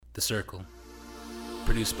The Circle,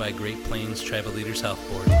 produced by Great Plains Tribal Leaders Health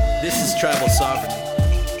Board. This is tribal sovereignty.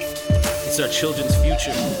 It's our children's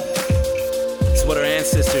future. It's what our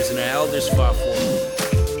ancestors and our elders fought for.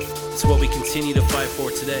 It's what we continue to fight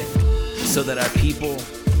for today, so that our people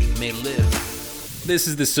may live. This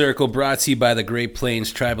is The Circle, brought to you by the Great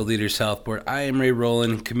Plains Tribal Leaders Health Board. I am Ray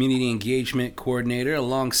Rowland, Community Engagement Coordinator,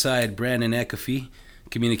 alongside Brandon Ecafee,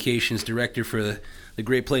 Communications Director for the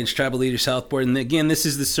Great Plains Tribal Leaders Health Board. And again, this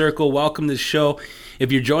is The Circle. Welcome to the show.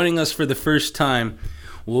 If you're joining us for the first time,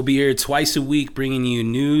 we'll be here twice a week bringing you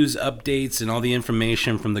news, updates, and all the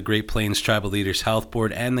information from the Great Plains Tribal Leaders Health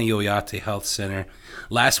Board and the Oyate Health Center.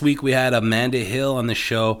 Last week, we had Amanda Hill on the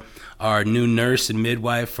show, our new nurse and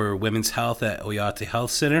midwife for women's health at Oyate Health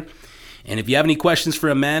Center. And if you have any questions for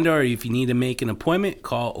Amanda, or if you need to make an appointment,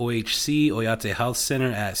 call OHC, Oyate Health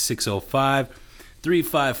Center, at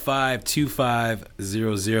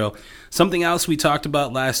 605-355-2500. Something else we talked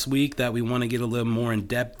about last week that we want to get a little more in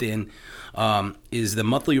depth in is the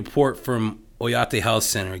monthly report from Oyate Health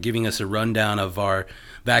Center, giving us a rundown of our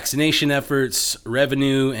vaccination efforts,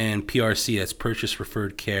 revenue, and PRC, that's Purchase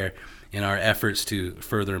Referred Care, and our efforts to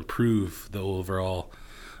further improve the overall,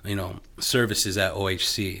 services at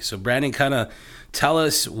OHC. So Brandon, kind of tell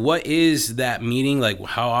us, what is that meeting? Like,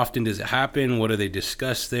 how often does it happen? What do they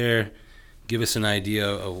discuss there? Give us an idea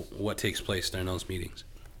of what takes place during those meetings.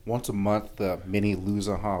 Once a month, the mini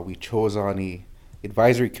Luzahan, Wicozani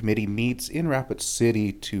Advisory Committee meets in Rapid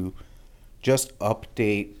City to just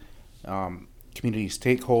update community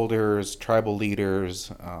stakeholders, tribal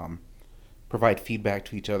leaders, provide feedback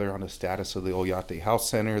to each other on the status of the Oyate Health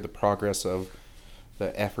Center, the progress of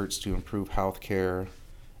the efforts to improve health care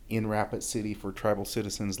in Rapid City for tribal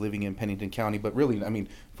citizens living in Pennington County, but really,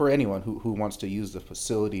 for anyone who wants to use the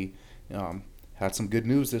facility. Had some good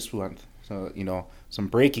news this month. So, some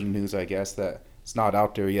breaking news, I guess, that it's not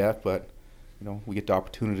out there yet, but, we get the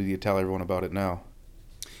opportunity to tell everyone about it now.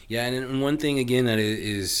 Yeah, and one thing, again, that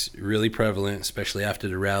is really prevalent, especially after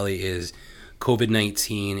the rally, is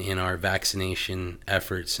COVID-19 in our vaccination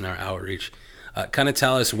efforts and our outreach. Kind of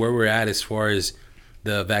tell us where we're at as far as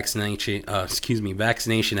the vaccination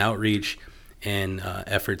outreach and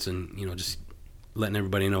efforts, and, just letting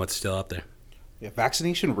everybody know it's still out there. Yeah,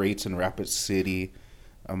 vaccination rates in Rapid City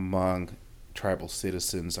among tribal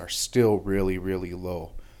citizens are still really, really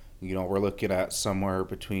low. We're looking at somewhere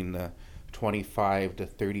between the 25 to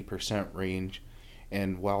 30% range.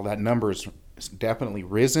 And while that number's definitely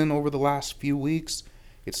risen over the last few weeks,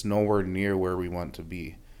 it's nowhere near where we want to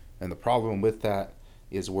be. And the problem with that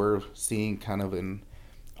is we're seeing kind of an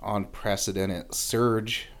unprecedented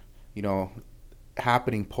surge,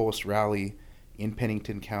 happening post-rally in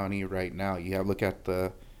Pennington County right now. You have look at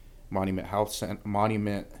the Monument Hospital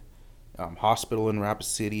in Rapid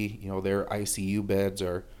City. Their ICU beds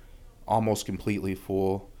are almost completely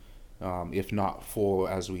full, if not full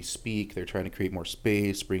as we speak. They're trying to create more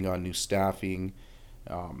space, bring on new staffing.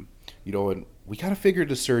 And we kind of figured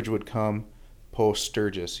the surge would come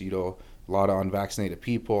post-Sturgis. A lot of unvaccinated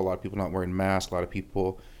people, a lot of people not wearing masks, a lot of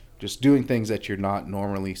people just doing things that you're not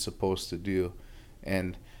normally supposed to do.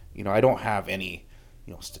 And I don't have any,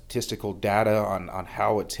 statistical data on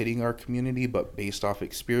how it's hitting our community, but based off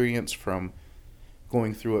experience from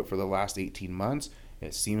going through it for the last 18 months,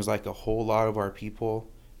 it seems like a whole lot of our people,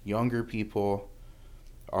 younger people,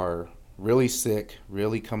 are really sick,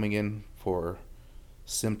 really coming in for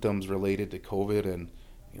symptoms related to COVID, and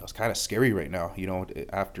it's kind of scary right now.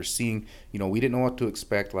 After seeing, we didn't know what to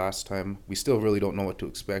expect last time. We still really don't know what to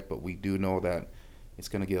expect, but we do know that it's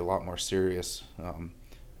going to get a lot more serious,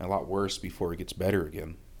 a lot worse before it gets better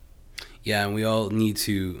again. Yeah, and we all need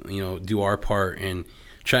to, do our part in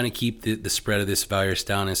trying to keep the spread of this virus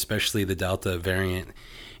down, especially the Delta variant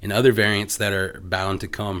and other variants that are bound to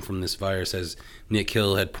come from this virus. As Nick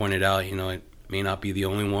Hill had pointed out, it may not be the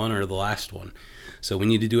only one or the last one. So we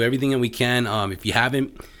need to do everything that we can. If you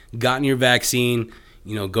haven't gotten your vaccine,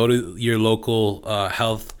 go to your local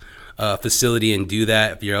health facility and do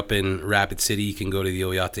that. If you're up in Rapid City, you can go to the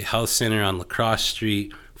Oyate Health Center on La Crosse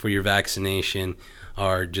Street for your vaccination,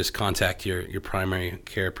 or just contact your primary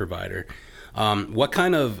care provider. What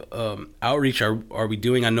kind of outreach are we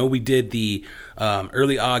doing? I know we did the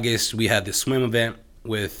early August, we had the swim event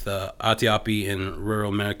with Atiapi and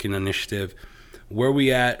Rural American Initiative. Where are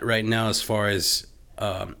we at right now as far as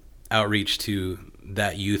outreach to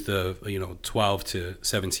that youth of 12 to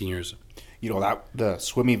 17 years? That the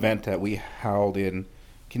swim event that we held in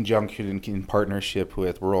conjunction in partnership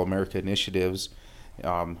with Rural America Initiatives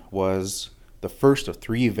was the first of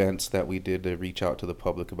 3 events that we did to reach out to the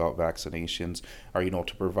public about vaccinations, or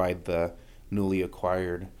to provide the newly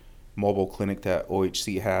acquired mobile clinic that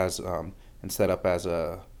OHC has, and set up as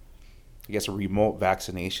a remote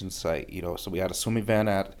vaccination site. So we had a swim event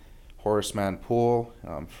at Horseman Pool,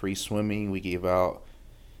 free swimming. We gave out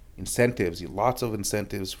incentives, lots of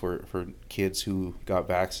incentives for kids who got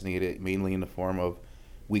vaccinated, mainly in the form of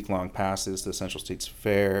week-long passes to Central States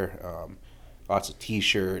Fair, lots of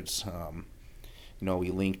T-shirts. We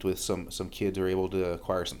linked with some kids who were able to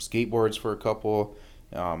acquire some skateboards for a couple.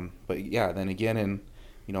 But yeah, then again,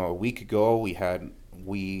 a week ago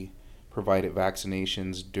we provided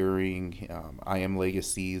vaccinations during I Am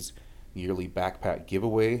Legacy's yearly backpack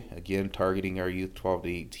giveaway, again targeting our youth 12 to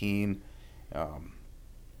 18.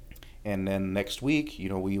 And then next week,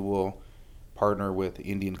 we will partner with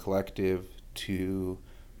Indian Collective to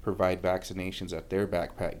provide vaccinations at their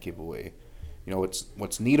backpack giveaway.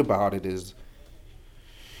 What's neat about it is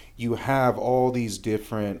you have all these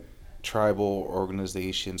different tribal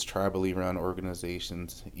organizations, tribally run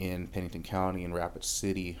organizations in Pennington County and Rapid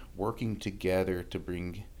City working together to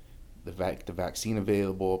bring the vaccine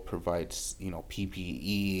available, provides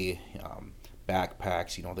PPE,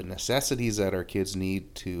 backpacks, the necessities that our kids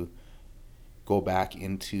need to go back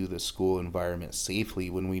into the school environment safely,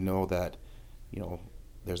 when we know that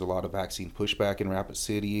there's a lot of vaccine pushback in Rapid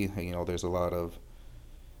City. There's a lot of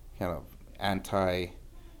kind of I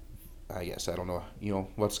don't know,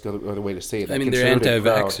 what's the other way to say it? They're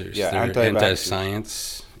anti-vaxxers. Yeah, they're anti-vaxxers.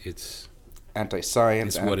 Anti-science. It's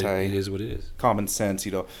anti-science. It is what it is. Common sense,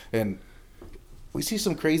 and we see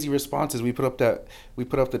some crazy responses. We put up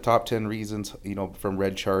the top 10 reasons, from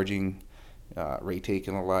Red charging, Ray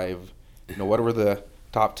taking alive. What were the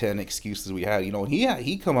top 10 excuses we had?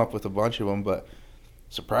 He come up with a bunch of them, but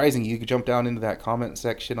surprising, you could jump down into that comment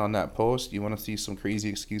section on that post. You want to see some crazy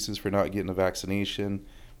excuses for not getting a vaccination,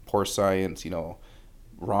 poor science,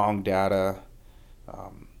 wrong data.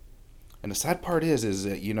 And the sad part is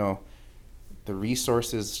that, the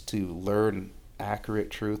resources to learn accurate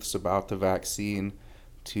truths about the vaccine,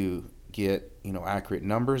 to get, accurate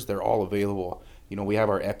numbers, they're all available. We have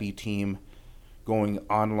our EPI team going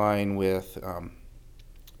online with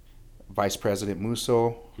Vice President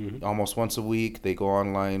Musso almost once a week. They go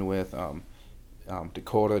online with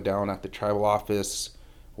Dakota down at the tribal office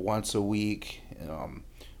once a week.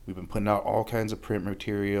 We've been putting out all kinds of print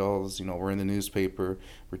materials. We're in the newspaper.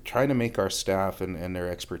 We're trying to make our staff and their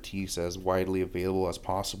expertise as widely available as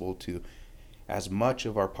possible to as much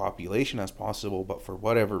of our population as possible. But for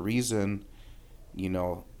whatever reason,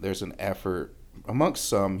 there's an effort amongst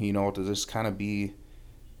some, to just kind of be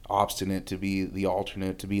obstinate, to be the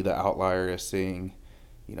alternate, to be the outlier, as saying,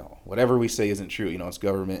 whatever we say isn't true. It's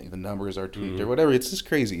government, the numbers are tweaked or whatever. It's just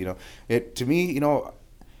crazy. To me,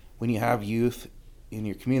 when you have youth in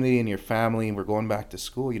your community and your family, and we're going back to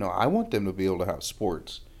school, I want them to be able to have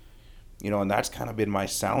sports, and that's kind of been my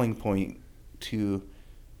selling point to,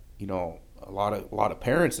 a lot of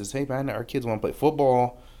parents is, hey man, our kids want to play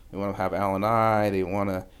football, they want to have L&I, they want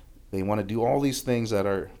to do all these things that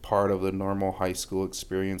are part of the normal high school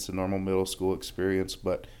experience, the normal middle school experience,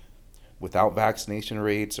 but without vaccination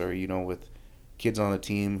rates, or with kids on a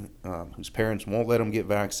team whose parents won't let them get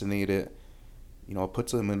vaccinated, it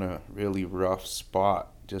puts them in a really rough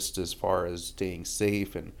spot, just as far as staying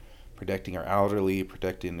safe and protecting our elderly,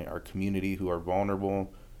 protecting our community who are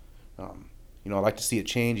vulnerable. I'd like to see it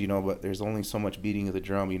change, but there's only so much beating of the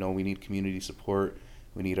drum. We need community support.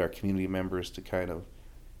 We need our community members to kind of,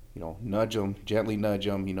 gently nudge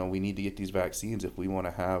them. We need to get these vaccines if we want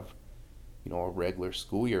to have, a regular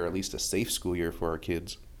school year, or at least a safe school year for our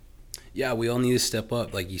kids. Yeah, we all need to step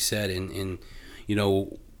up, like you said, and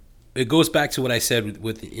it goes back to what I said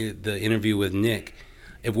with the interview with Nick.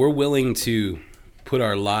 If we're willing to put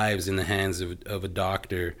our lives in the hands of a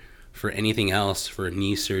doctor for anything else, for a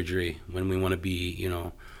knee surgery, when we want to be,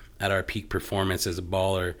 at our peak performance as a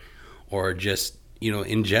baller, or just,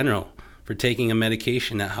 in general, for taking a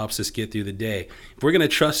medication that helps us get through the day. If we're going to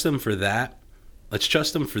trust them for that, let's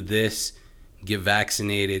trust them for this. Get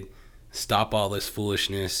vaccinated, stop all this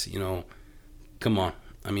foolishness, come on.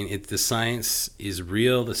 The science is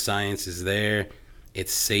real. The science is there.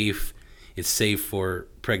 It's safe. It's safe for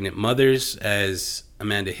pregnant mothers, as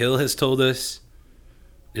Amanda Hill has told us.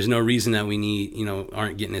 There's no reason that we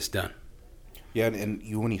aren't getting this done. Yeah, and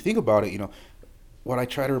when you think about it, what I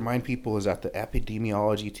try to remind people is that the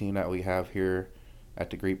epidemiology team that we have here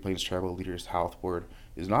at the Great Plains Tribal Leaders Health Board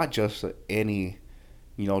is not just any,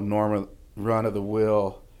 normal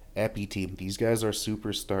run-of-the-mill epi team. These guys are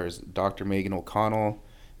superstars. Dr. Megan O'Connell,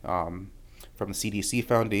 from the CDC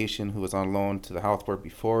Foundation, who was on loan to the health board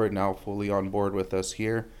before and now fully on board with us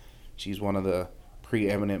here. She's one of the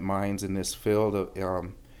preeminent minds in this field.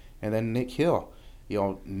 And then Nick Hill,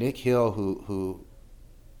 Nick Hill, who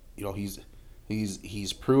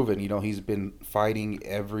he's proven, he's been fighting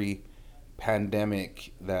every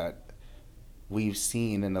pandemic that we've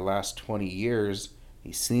seen in the last 20 years.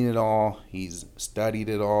 He's seen it all. He's studied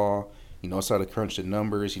it all. He knows how to crunch the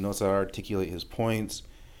numbers. He knows how to articulate his points.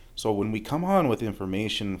 So when we come on with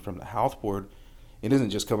information from the health board, it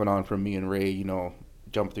isn't just coming on from me and Ray,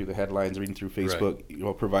 jump through the headlines, reading through Facebook,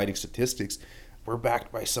 right, providing statistics. We're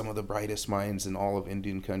backed by some of the brightest minds in all of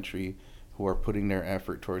Indian country who are putting their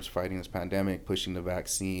effort towards fighting this pandemic, pushing the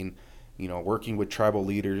vaccine, working with tribal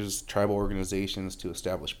leaders, tribal organizations to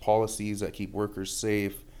establish policies that keep workers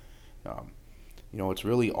safe. It's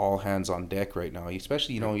really all hands on deck right now.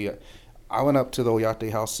 Especially, I went up to the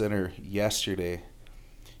Oyate Health Center yesterday,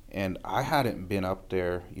 and I hadn't been up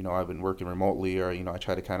there. I've been working remotely, or I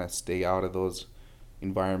try to kind of stay out of those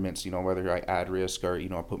environments. Whether I add risk or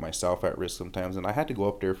I put myself at risk sometimes. And I had to go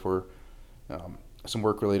up there for some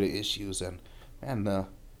work related issues, and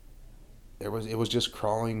it was just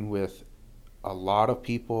crawling with a lot of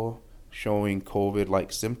people showing COVID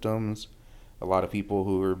like symptoms. A lot of people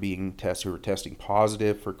who were testing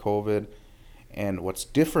positive for COVID. And what's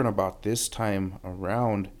different about this time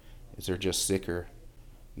around is they're just sicker.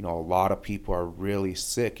 A lot of people are really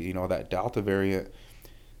sick. That Delta variant,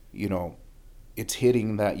 it's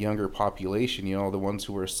hitting that younger population, the ones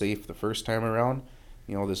who were safe the first time around.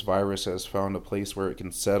 This virus has found a place where it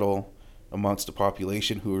can settle amongst the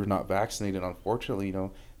population who are not vaccinated. Unfortunately,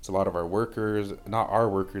 it's a lot of our workers, not our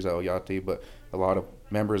workers at Oyate, but a lot of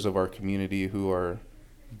members of our community who are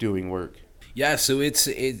doing work. Yeah, so it's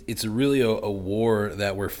really a war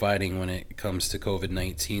that we're fighting when it comes to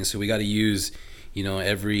COVID-19. So we got to use,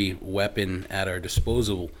 every weapon at our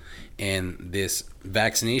disposal. And this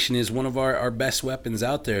vaccination is one of our best weapons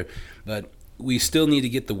out there. But we still need to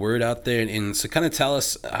get the word out there. And so kind of tell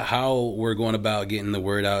us how we're going about getting the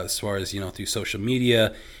word out as far as, through social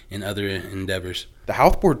media and other endeavors. The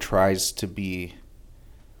health board tries to be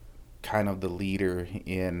kind of the leader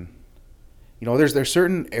in, there's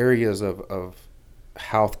certain areas of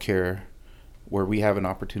healthcare where we have an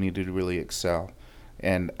opportunity to really excel.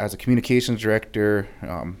 And as a communications director,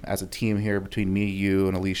 as a team here between me, you,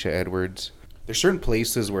 and Alicia Edwards, there's certain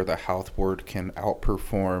places where the health board can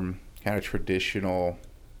outperform kind of traditional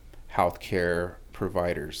healthcare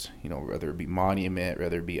providers, whether it be Monument,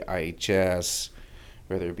 whether it be IHS,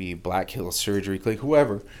 whether it be Black Hills Surgery Clinic,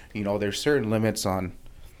 whoever. There's certain limits on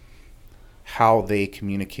how they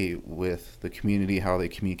communicate with the community, how they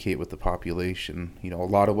communicate with the population. A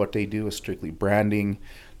lot of what they do is strictly branding.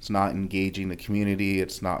 It's not engaging the community.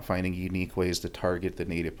 It's not finding unique ways to target the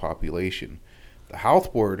native population. The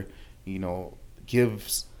health board,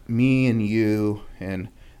 gives me and you and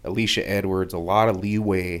Alicia Edwards a lot of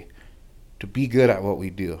leeway to be good at what we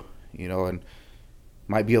do, and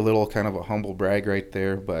might be a little kind of a humble brag right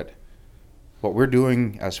there, but what we're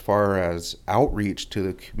doing as far as outreach to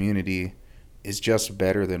the community is just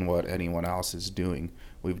better than what anyone else is doing.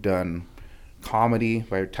 We've done comedy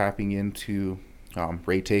by tapping into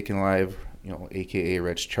Ray Taken Live, aka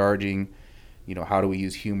Rich Charging. How do we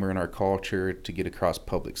use humor in our culture to get across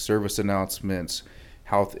public service announcements,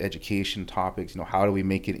 health education topics? How do we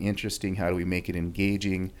make it interesting? How do we make it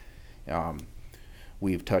engaging?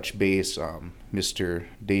 We've touched base. Mr.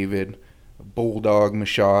 David Bulldog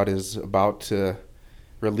Mashad is about to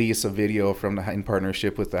release a video in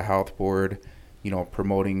partnership with the health board,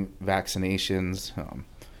 promoting vaccinations.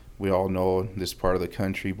 We all know this part of the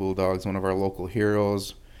country, Bulldog's one of our local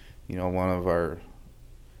heroes, one of our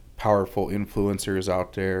powerful influencers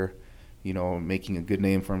out there, making a good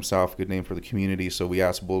name for himself, good name for the community. So we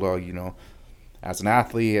asked Bulldog, as an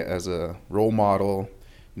athlete, as a role model,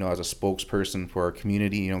 as a spokesperson for our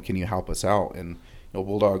community, can you help us out? And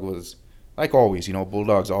Bulldog was, like always,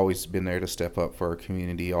 Bulldog's always been there to step up for our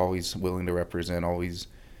community, always willing to represent, always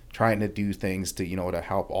trying to do things to, to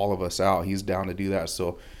help all of us out. He's down to do that.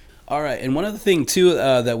 So, all right. And one other thing, too,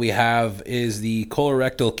 that we have is the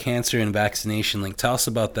colorectal cancer and vaccination link. Tell us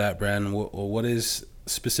about that, Brandon. What is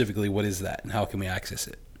that, and how can we access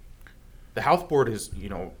it? The health board is,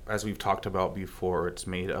 as we've talked about before, it's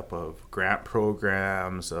made up of grant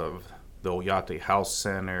programs, of the Oyate Health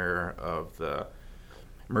Center, of the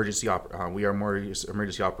Emergency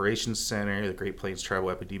Operations Center, the Great Plains Tribal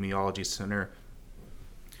Epidemiology Center.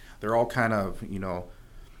 They're all kind of,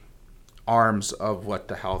 arms of what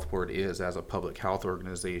the health board is as a public health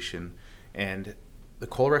organization. And the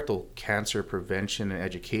colorectal cancer prevention and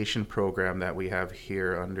education program that we have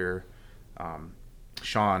here under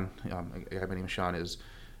Sean, my name is Sean, is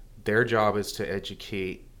their job is to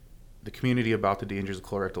educate the community about the dangers of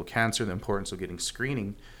colorectal cancer, the importance of getting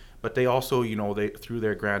screening. But they also, they through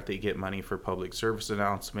their grant, they get money for public service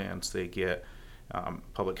announcements. They get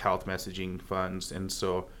public health messaging funds. And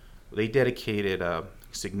so they dedicated a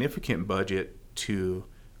significant budget to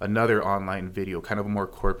another online video, kind of a more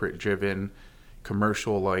corporate driven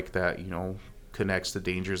commercial like that, connects the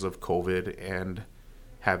dangers of COVID and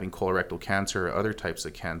having colorectal cancer or other types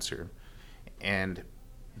of cancer. And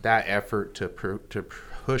that effort to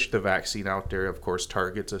push the vaccine out there, of course,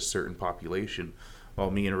 targets a certain population. While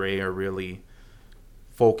me and Ray are really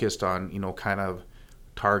focused on, kind of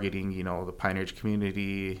targeting, the Pine Ridge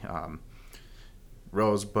community,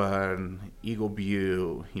 Rosebud, Eagle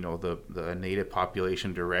Butte, the native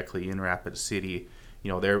population directly in Rapid City.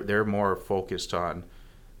 They're more focused on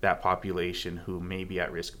that population who may be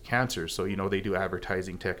at risk of cancer. So, they do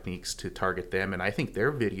advertising techniques to target them. And I think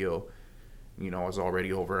their video, is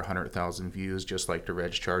already over 100,000 views, just like the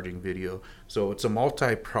Reg charging video. So it's a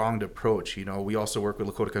multi-pronged approach. We also work with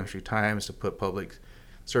Lakota Country Times to put public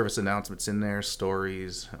service announcements in there,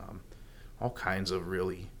 stories, all kinds of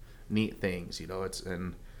really neat things. It's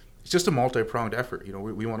just a multi-pronged effort.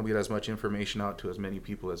 We want to get as much information out to as many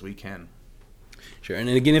people as we can. Sure. And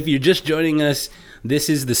again, if you're just joining us, this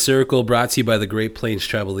is The Circle, brought to you by the Great Plains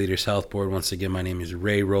Tribal Leaders Health Board. Once again, my name is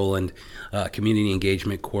Ray Rowland, Community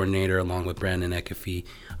Engagement Coordinator, along with Brandon Ekefee,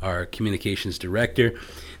 our Communications Director.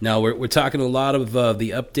 Now, we're talking a lot of the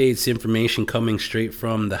updates, information coming straight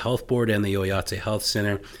from the Health Board and the Oyate Health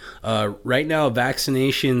Center. Right now,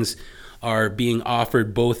 vaccinations are being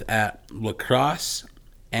offered both at La Crosse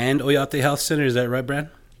and Oyate Health Center. Is that right, Brad?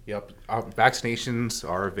 Yep. Vaccinations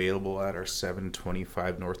are available at our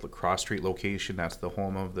 725 North La Crosse Street location. That's the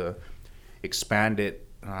home of the expanded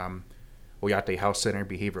Oyate Health Center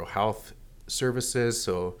Behavioral Health Services.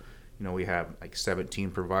 So, we have like 17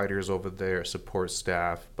 providers over there, support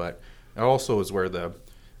staff, but it also is where the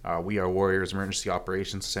We Are Warriors Emergency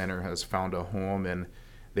Operations Center has found a home, and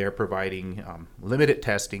they're providing limited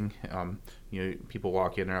testing. People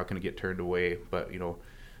walk in, they're not going to get turned away, but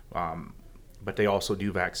they also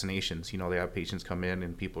do vaccinations. They have patients come in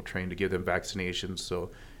and people trained to give them vaccinations.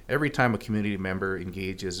 So every time a community member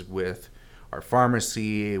engages with our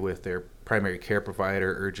pharmacy, with their primary care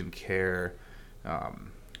provider, urgent care,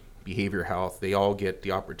 behavior health, they all get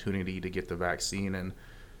the opportunity to get the vaccine. And,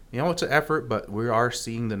 it's an effort, but we are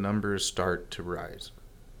seeing the numbers start to rise.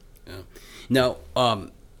 Yeah. Now,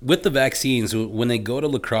 with the vaccines, when they go to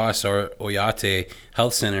La Crosse or Oyate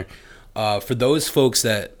Health Center, for those folks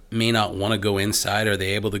that may not want to go inside, are they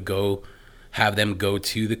able to have them go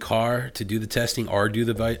to the car to do the testing or do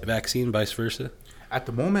the vaccine, vice versa? At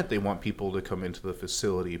the moment, they want people to come into the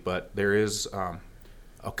facility, but there is a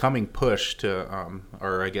coming push to,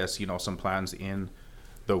 or I guess, some plans in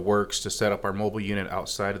the works to set up our mobile unit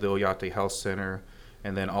outside of the Oyate Health Center,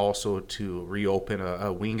 and then also to reopen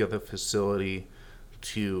a wing of the facility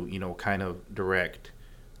to, kind of direct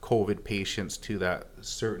COVID patients to that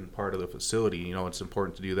certain part of the facility. It's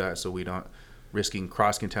important to do that so we don't risking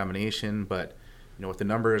cross-contamination. But, with the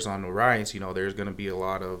numbers on the rise, there's going to be a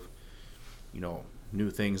lot of, new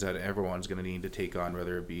things that everyone's going to need to take on,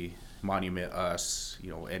 whether it be Monument, us,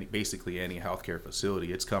 basically any healthcare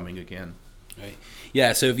facility. It's coming again. Right.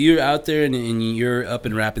 Yeah, so if you're out there and you're up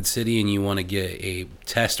in Rapid City and you want to get a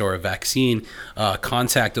test or a vaccine,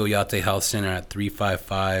 contact Oyate Health Center at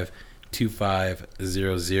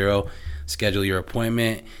 355-2500. Schedule your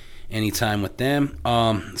appointment anytime with them.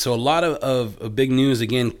 So a lot of big news,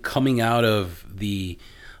 again, coming out of the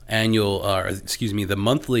the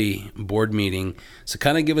monthly board meeting. So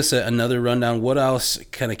kind of give us another rundown. What else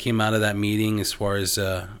kind of came out of that meeting as far as,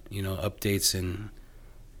 updates and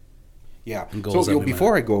goals? So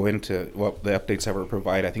before I go into what the updates that were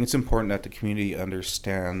provided, I think it's important that the community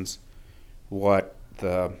understands what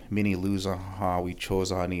the mini Luzahan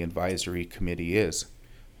Wicozani Advisory Committee is.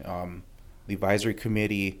 The advisory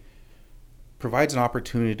committee provides an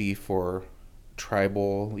opportunity for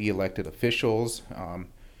tribally elected officials.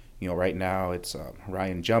 Right now it's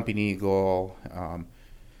Ryan Jumping Eagle,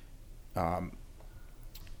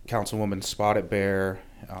 Councilwoman Spotted Bear,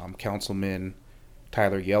 Councilman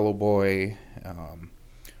Tyler Yellowboy,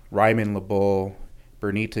 Ryman LeBeau,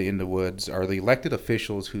 Bernita in the Woods are the elected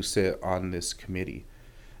officials who sit on this committee.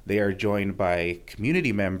 They are joined by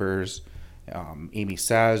community members, Amy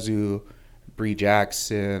Sazu, Bree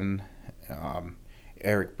Jackson,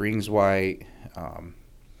 Eric Bringswhite,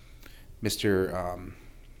 Mr.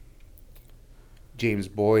 James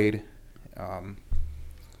Boyd,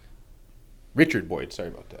 Richard Boyd, sorry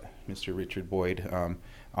about that, Mr. Richard Boyd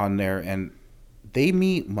on there. And they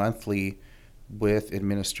meet monthly with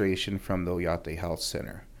administration from the Oyate Health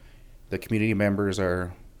Center. The community members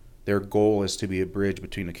are Their goal is to be a bridge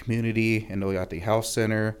between the community and Oyate Health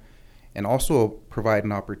Center, and also provide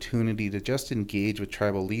an opportunity to just engage with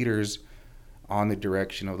tribal leaders on the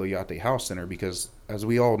direction of the Oyate Health Center, because as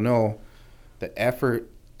we all know, the effort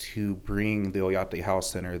to bring the Oyate Health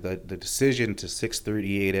Center, the decision to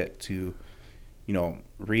 638 it, to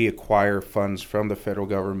reacquire funds from the federal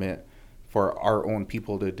government for our own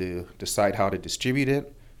people to decide how to distribute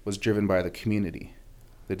it, was driven by the community.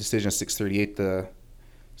 The decision 638, the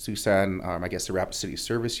Luzahan, the Rapid City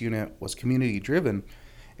Service Unit, was community driven.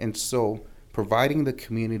 And so providing the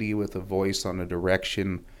community with a voice on the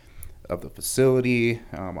direction of the facility,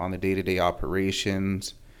 on the day-to-day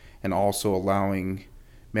operations, and also allowing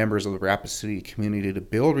members of the Rapid City community to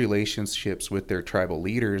build relationships with their tribal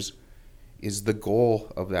leaders is the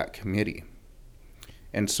goal of that committee.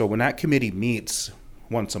 And so when that committee meets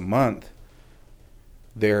once a month,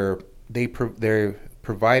 they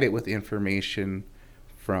provide it with information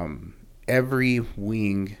from every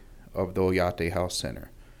wing of the Oyate Health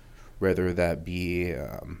Center, whether that be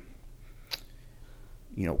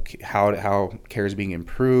how care is being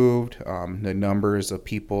improved, the numbers of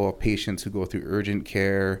patients who go through urgent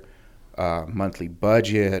care, monthly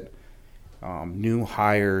budget, new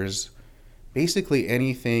hires, basically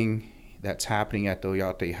anything that's happening at the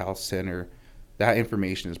Oyate Health Center. That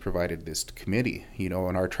information is provided to this committee, and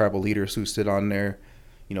our tribal leaders who sit on there,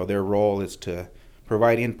 their role is to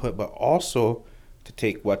provide input, but also to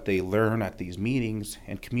take what they learn at these meetings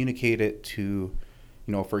and communicate it to,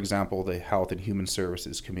 for example, the Health and Human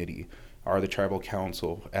Services Committee, or the Tribal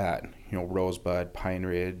Council at, Rosebud, Pine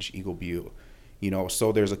Ridge, Eagle Butte.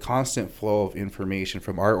 So there's a constant flow of information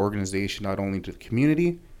from our organization, not only to the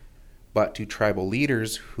community, but to tribal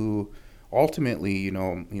leaders who ultimately,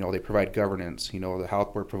 they provide governance. The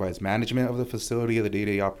health board provides management of the facility, of the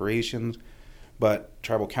day-to-day operations, but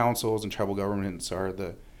tribal councils and tribal governments are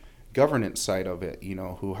the governance side of it,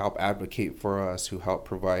 who help advocate for us, who help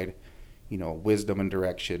provide, wisdom and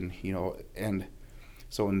direction, and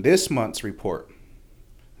so in this month's report,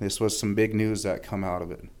 this was some big news that come out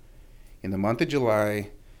of it. In the month of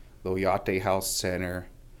July, the Oyate Health Center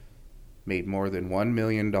made more than $1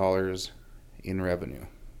 million in revenue.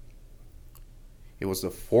 It was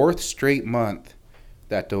the fourth straight month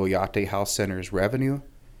that the Oyate Health Center's revenue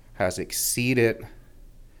has exceeded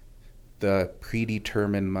the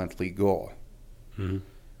predetermined monthly goal. Mm-hmm.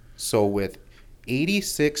 So with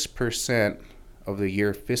 86% of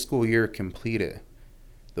the fiscal year completed,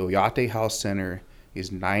 the Oyate Health Center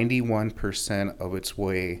is 91% of its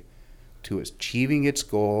way to achieving its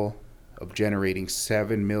goal of generating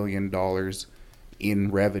 $7 million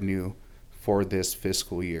in revenue for this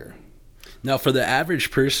fiscal year. Now, for the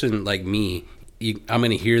average person like me, I'm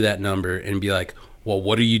going to hear that number and be like, well,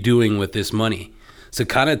 what are you doing with this money? So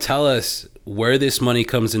kind of tell us where this money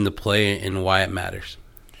comes into play and why it matters.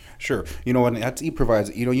 Sure. And that's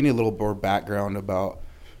provides, you need a little more background about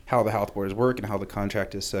how the health boards work and how the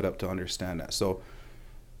contract is set up to understand that. So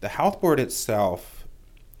the health board itself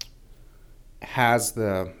has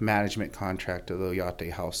the management contract of the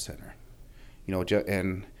Oyate Health Center.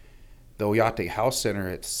 And the Oyate Health Center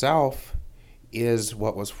itself is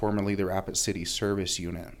what was formerly the Rapid City Service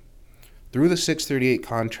Unit. Through the 638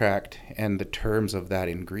 contract and the terms of that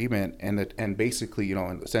agreement, and basically,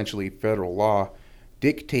 essentially federal law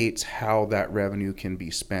dictates how that revenue can be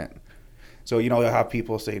spent. So, you'll have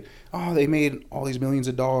people say, oh, they made all these millions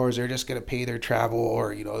of dollars, they're just going to pay their travel,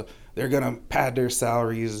 or, they're going to pad their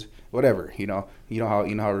salaries, whatever, you know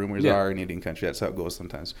how rumors are in Indian country. That's how it goes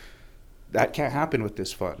sometimes. That can't happen with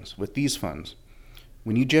these funds.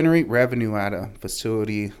 When you generate revenue at a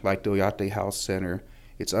facility like the Oyate Health Center,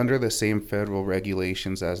 it's under the same federal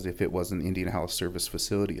regulations as if it was an Indian Health Service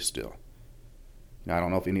facility still. Now, I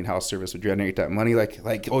don't know if Indian Health Service would generate that money like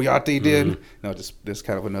Oyate did. Mm-hmm. No, just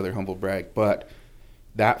kind of another humble brag. But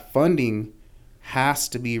that funding has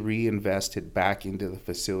to be reinvested back into the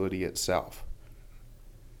facility itself.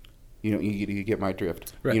 You get my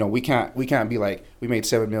drift. Right. We can't be like, we made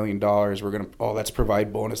 $7 million. Let's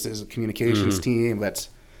provide bonuses, communications mm-hmm. team. Let's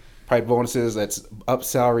provide bonuses. Let's up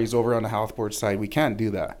salaries over on the health board side. We can't do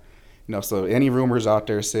that. So any rumors out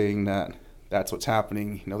there saying that that's what's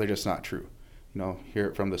happening, they're just not true. Hear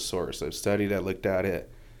it from the source. I've studied it, looked at it.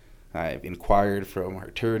 I've inquired from our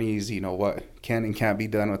attorneys, what can and can't be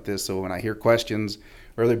done with this. So when I hear questions,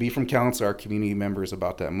 whether it be from council or community members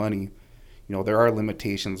about that money, there are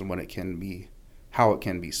limitations on how it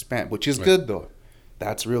can be spent, which is good though.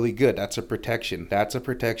 That's really good. That's a protection. That's a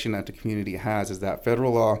protection that the community has, is that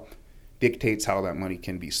federal law dictates how that money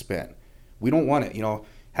can be spent. We don't want it,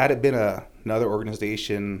 had it been another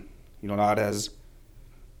organization, not as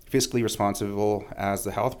fiscally responsible as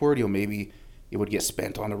the health board, maybe it would get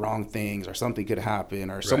spent on the wrong things, or something could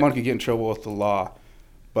happen, or someone could get in trouble with the law.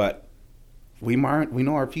 But we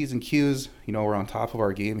know our P's and Q's. We're on top of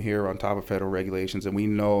our game here, we're on top of federal regulations, and we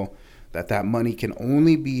know that money can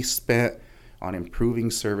only be spent on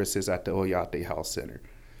improving services at the Oyate Health Center.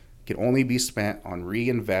 It can only be spent on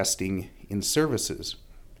reinvesting in services.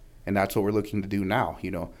 And that's what we're looking to do now.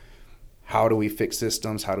 How do we fix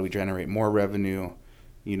systems? How do we generate more revenue?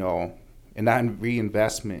 And that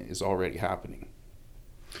reinvestment is already happening.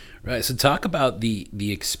 Right. So talk about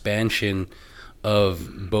the expansion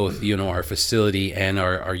of both, our facility and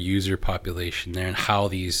our user population there, and how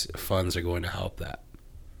these funds are going to help that.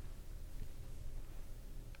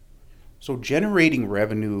 So generating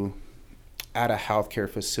revenue at a healthcare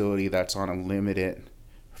facility that's on a limited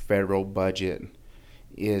federal budget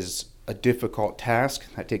is a difficult task.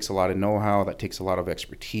 That takes a lot of know-how, that takes a lot of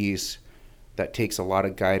expertise, that takes a lot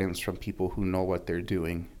of guidance from people who know what they're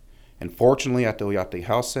doing. And fortunately, at the Oyate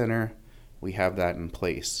Health Center, we have that in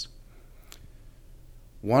place.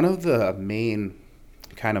 One of the main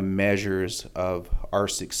kind of measures of our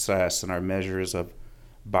success and our measures of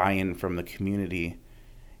buy-in from the community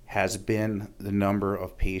has been the number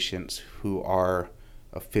of patients who are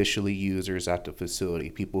officially users at the facility,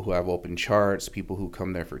 people who have open charts, people who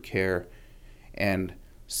come there for care. And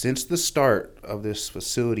since the start of this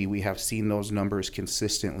facility, we have seen those numbers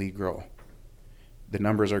consistently grow. The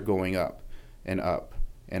numbers are going up and up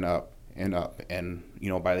and up and up. And,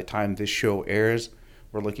 by the time this show airs,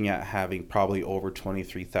 we're looking at having probably over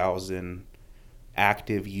 23,000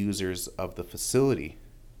 active users of the facility.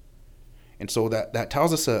 And so that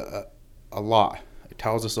tells us a lot. It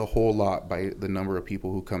tells us a whole lot by the number of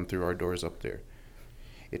people who come through our doors up there.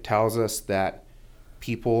 It tells us that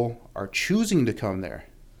people are choosing to come there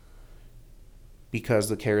because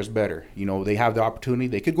the care is better. They have the opportunity.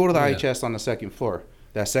 They could go to the IHS on the second floor.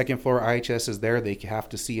 That second floor IHS is there. They have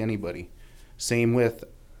to see anybody. Same with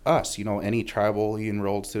us. Any tribally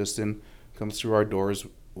enrolled citizen comes through our doors,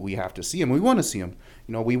 we have to see them. We want to see them.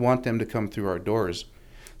 We want them to come through our doors.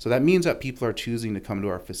 So that means that people are choosing to come to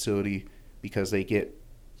our facility because they get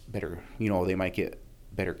better, they might get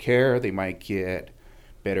better care, they might get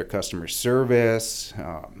better customer service,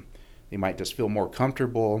 they might just feel more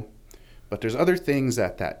comfortable. But there's other things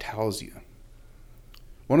that tells you.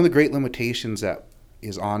 One of the great limitations that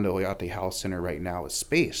is on the Oyate Health Center right now is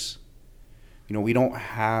space. We don't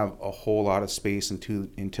have a whole lot of space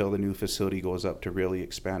until the new facility goes up to really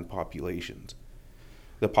expand populations,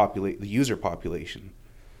 the user population.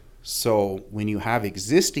 So when you have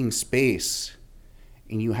existing space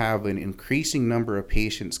and you have an increasing number of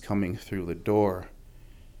patients coming through the door,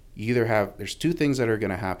 there's two things that are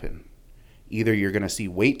going to happen. Either you're going to see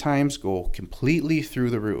wait times go completely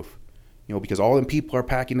through the roof, because all the people are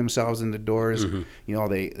packing themselves in the doors.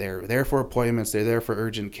 Mm-hmm. They're there for appointments. They're there for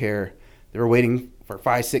urgent care. They're waiting for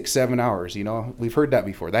 5, 6, 7 hours. We've heard that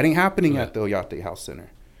before. That ain't happening at the Oyate Health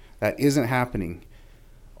Center. That isn't happening.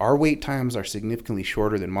 Our wait times are significantly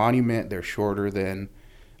shorter than Monument. They're shorter than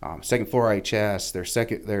second floor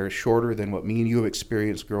IHS. They're shorter than what me and you have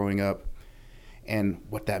experienced growing up. And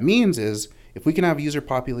what that means is if we can have user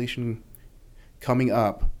population coming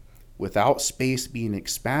up without space being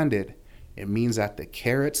expanded, it means that the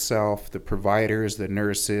care itself, the providers, the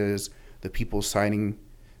nurses, the people signing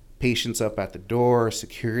patients up at the door,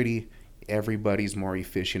 security, everybody's more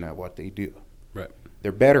efficient at what they do. Right.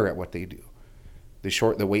 They're better at what they do.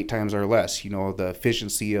 The wait times are less. The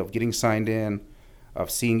efficiency of getting signed in,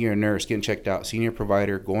 of seeing your nurse, getting checked out, seeing your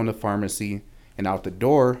provider, going to pharmacy, and out the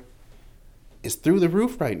door is through the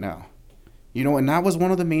roof right now. And that was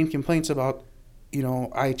one of the main complaints about,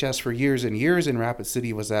 IHS for years and years in Rapid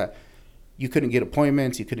City was that you couldn't get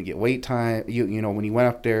appointments, you couldn't get wait time. When you went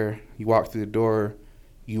up there, you walked through the door,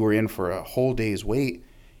 you were in for a whole day's wait,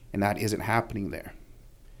 and that isn't happening there.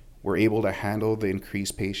 We're able to handle the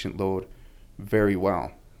increased patient load very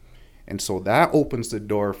well. And so that opens the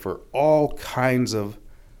door for all kinds of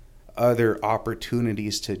other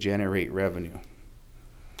opportunities to generate revenue.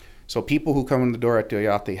 So people who come in the door at the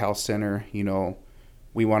Oyate Health Center,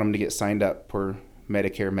 we want them to get signed up for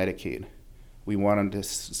Medicare, Medicaid. We want them to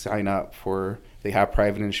sign up for, they have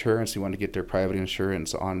private insurance, we want to get their private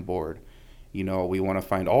insurance on board. We want to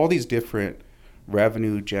find all these different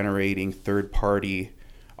revenue generating third party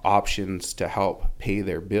options to help pay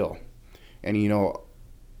their bill. And,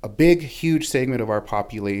 a big, huge segment of our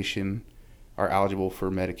population are eligible for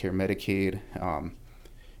Medicare, Medicaid.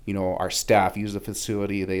 Our staff use the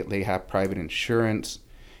facility. They have private insurance.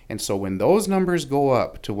 And so when those numbers go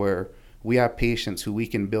up to where we have patients who we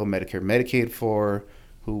can bill Medicare, Medicaid for,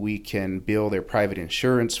 who we can bill their private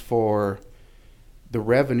insurance for, the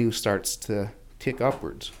revenue starts to tick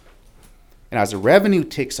upwards. And as the revenue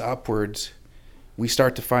ticks upwards, we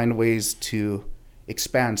start to find ways to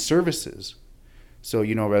expand services. So,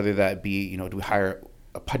 whether that be, do we hire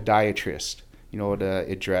a podiatrist, to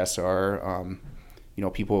address our,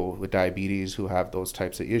 people with diabetes who have those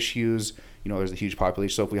types of issues. There's a huge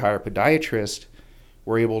population. So if we hire a podiatrist,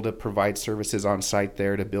 we're able to provide services on site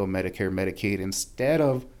there to bill Medicare, Medicaid, instead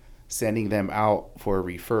of sending them out for a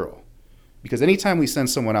referral. Because anytime we send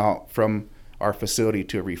someone out from our facility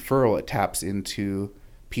to a referral, it taps into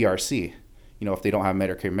PRC. If they don't have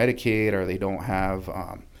Medicare, Medicaid, or they don't have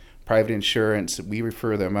private insurance, we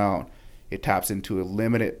refer them out. It taps into a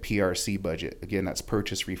limited PRC budget. Again, that's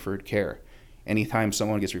purchase referred care. Anytime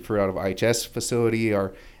someone gets referred out of IHS facility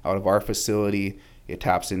or out of our facility, it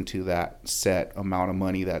taps into that set amount of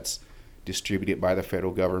money that's distributed by the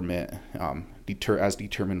federal government as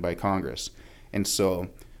determined by Congress. And so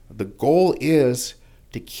the goal is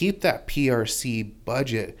to keep that PRC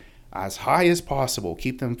budget as high as possible,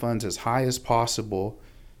 keep them funds as high as possible,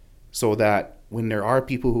 so that when there are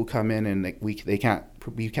people who come in and we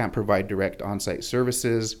can't provide direct on-site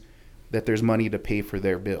services, that there's money to pay for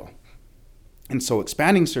their bill. And so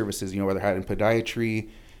expanding services, whether having podiatry,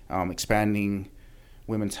 expanding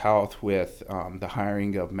women's health with the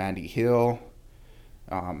hiring of Mandy Hill,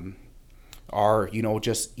 or,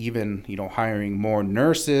 just even, hiring more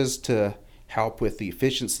nurses to help with the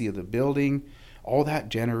efficiency of the building, all that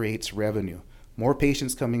generates revenue. More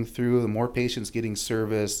patients coming through, the more patients getting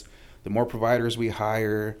service, the more providers we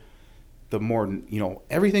hire, the more,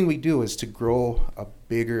 everything we do is to grow a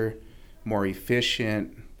bigger, more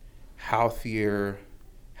efficient, healthier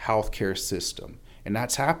healthcare system. And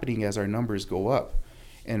that's happening as our numbers go up.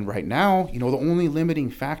 And right now, the only limiting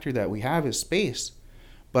factor that we have is space.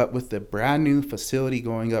 But with the brand new facility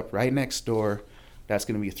going up right next door, that's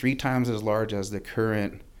going to be 3 times as large as the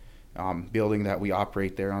current building that we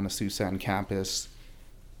operate there on the Luzahan campus.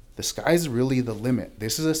 The sky's really the limit.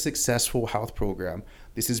 This is a successful health program.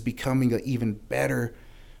 This is becoming an even better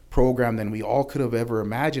program than we all could have ever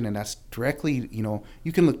imagined. And that's directly,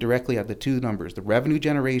 you can look directly at the two numbers, the revenue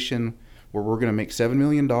generation, where we're going to make $7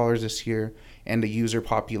 million this year, and the user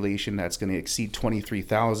population that's going to exceed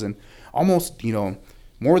 23,000, almost,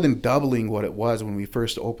 more than doubling what it was when we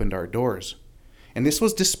first opened our doors. And this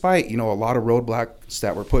was despite, a lot of roadblocks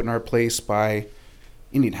that were put in our place by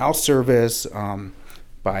Indian Health Service,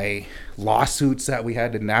 by lawsuits that we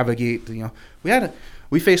had to navigate.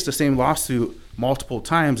 We faced the same lawsuit multiple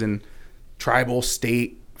times in tribal,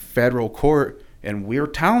 state, federal court, and we're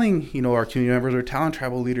telling, our community members, we're telling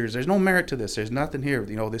tribal leaders, there's no merit to this. There's nothing here.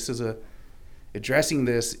 This is addressing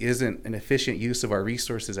this isn't an efficient use of our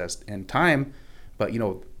resources and time. But,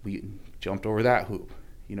 we jumped over that hoop.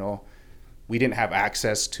 We didn't have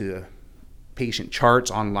access to patient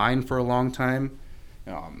charts online for a long time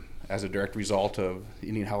as a direct result of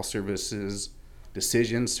Indian Health Services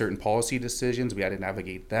decisions, certain policy decisions. We had to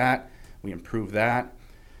navigate that. We improved that,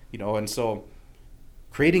 and so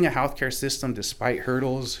creating a healthcare system despite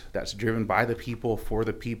hurdles that's driven by the people, for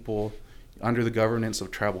the people, under the governance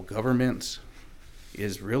of tribal governments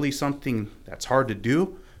is really something that's hard to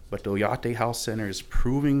do, but the Oyate Health Center is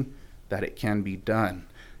proving that it can be done.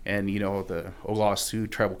 And, the Oglala Sioux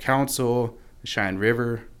Tribal Council, the Cheyenne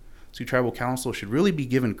River Sioux Tribal Council should really be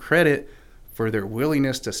given credit for their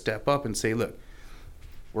willingness to step up and say, look,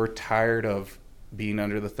 we're tired of being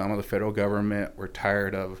under the thumb of the federal government. We're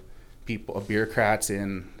tired of bureaucrats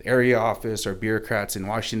in the area office or bureaucrats in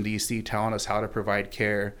Washington, D.C. telling us how to provide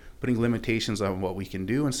care, putting limitations on what we can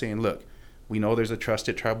do, and saying, look, we know there's a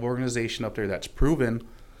trusted tribal organization up there that's proven,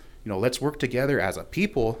 let's work together as a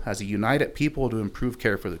people, as a united people, to improve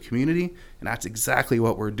care for the community. And that's exactly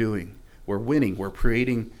what we're doing. We're winning. We're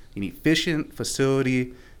creating an efficient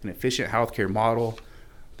facility, an efficient healthcare model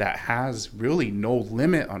that has really no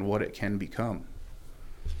limit on what it can become.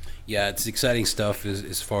 Yeah, it's exciting stuff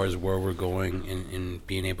as far as where we're going and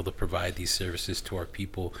being able to provide these services to our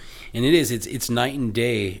people. And it's night and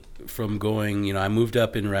day from going, I moved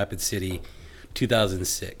up in Rapid City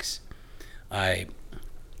 2006. I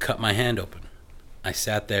cut my hand open. I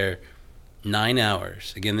sat there 9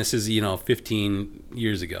 hours. Again, this is, 15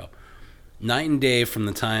 years ago. Night and day from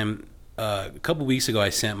the time, a couple weeks ago, I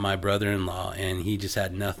sent my brother-in-law, and he just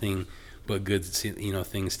had nothing but good,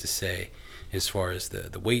 things to say as far as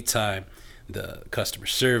the wait time, the customer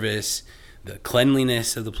service, the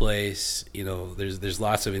cleanliness of the place. There's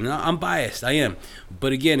lots of it. And I'm biased, I am.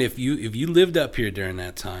 But again, if you lived up here during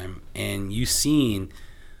that time and you seen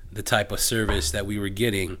the type of service that we were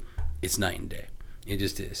getting, it's night and day. It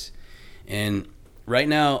just is. And right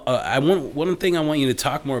now, one thing I want you to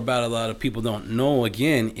talk more about, a lot of people don't know,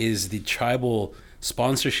 again, is the tribal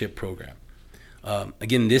sponsorship program.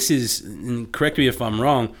 Again, this is, and correct me if I'm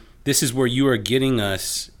wrong, this is where you are getting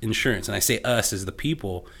us insurance. And I say us as the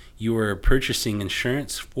people. You are purchasing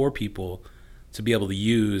insurance for people to be able to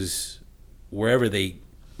use wherever they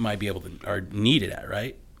might be able to, or need it at,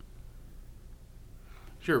 right?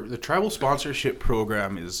 Sure. The tribal sponsorship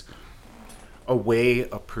program is a way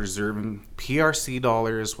of preserving PRC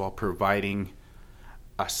dollars while providing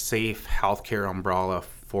a safe healthcare umbrella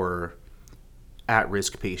for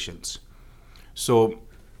at-risk patients. So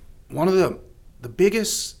one of the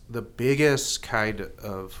biggest kind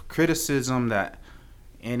of criticism that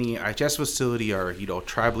any IHS facility or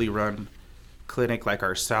tribally run clinic like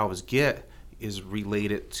ourselves get is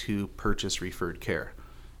related to purchase referred care.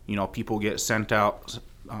 People get sent out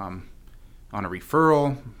on a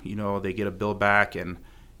referral. They get a bill back, and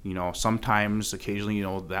sometimes, occasionally,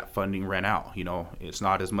 that funding ran out. It's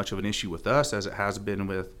not as much of an issue with us as it has been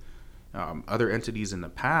with other entities in the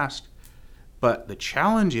past. But the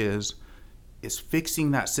challenge is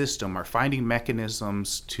fixing that system or finding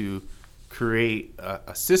mechanisms to create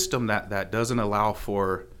a system that doesn't allow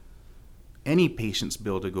for any patient's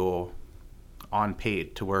bill to go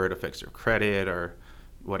unpaid to where it affects their credit or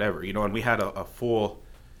whatever. And we had a full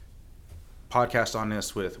podcast on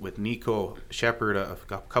this with Nico Shepard a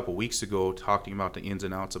couple weeks ago, talking about the ins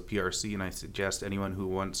and outs of PRC, and I suggest anyone who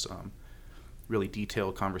wants really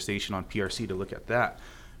detailed conversation on PRC to look at that.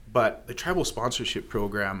 But the tribal sponsorship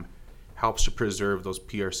program helps to preserve those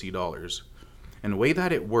PRC dollars. And the way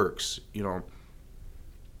that it works,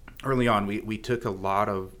 early on we took a lot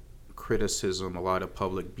of criticism, a lot of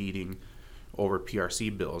public beating over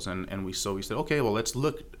PRC bills, and we said, okay, well, let's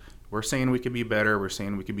look. We're saying we could be better. We're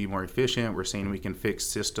saying we could be more efficient. We're saying we can fix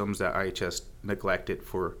systems that IHS neglected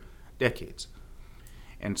for decades.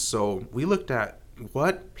 And so we looked at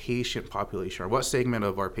what patient population or what segment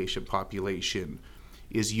of our patient population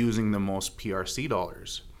is using the most PRC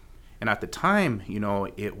dollars. And at the time,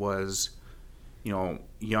 it was,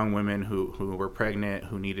 young women who were pregnant,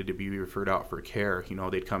 who needed to be referred out for care.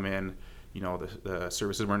 They'd come in, the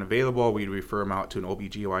services weren't available. We'd refer them out to an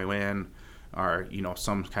OBGYN or,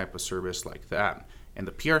 some type of service like that. And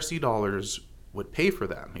the PRC dollars would pay for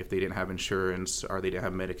them if they didn't have insurance or they didn't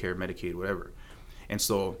have Medicare, Medicaid, whatever. And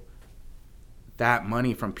so that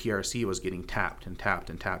money from PRC was getting tapped and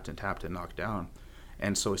knocked down.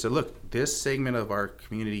 And so we said, look, this segment of our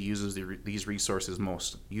community uses these resources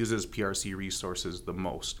most, uses PRC resources the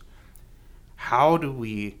most. How do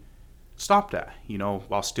we stop that,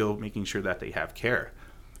 while still making sure that they have care?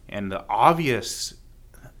 And the obvious,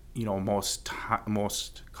 most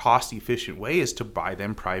cost-efficient way is to buy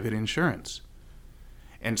them private insurance.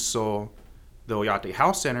 And so the Oyate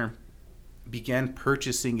Health Center began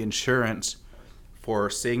purchasing insurance for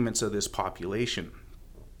segments of this population.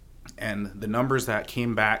 And the numbers that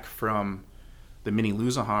came back from the mini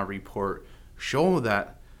Luzahan report show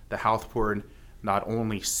that the health board not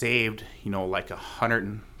only saved, like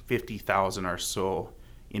 $150,000 or so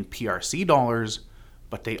in PRC dollars,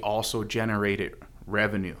 but they also generated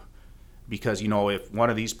revenue. Because, if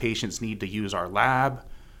one of these patients need to use our lab,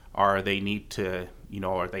 or they need to,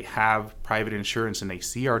 or they have private insurance and they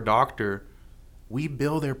see our doctor, we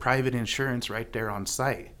bill their private insurance right there on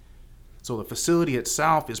site. So the facility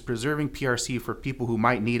itself is preserving PRC for people who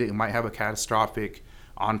might need it, who might have a catastrophic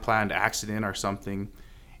unplanned accident or something,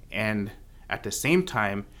 and at the same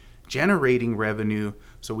time generating revenue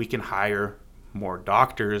so we can hire more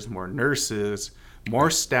doctors, more nurses,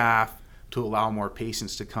 more staff to allow more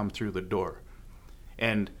patients to come through the door.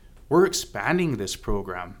 And we're expanding this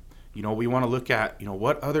program. We want to look at,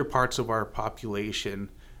 what other parts of our population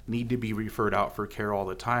need to be referred out for care all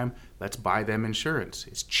the time. Let's buy them insurance.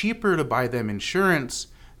 It's cheaper to buy them insurance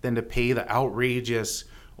than to pay the outrageous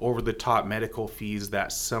over-the-top medical fees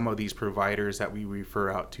that some of these providers that we refer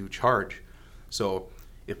out to charge. So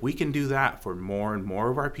if we can do that for more and more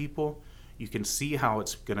of our people, you can see how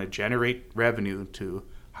it's going to generate revenue to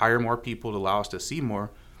hire more people to allow us to see more,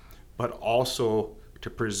 but also to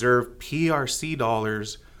preserve PRC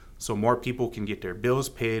dollars so more people can get their bills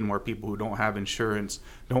paid, more people who don't have insurance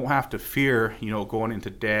don't have to fear, going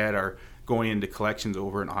into debt or going into collections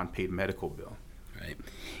over an unpaid medical bill. Right.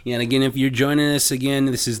 Yeah, and again, if you're joining us again,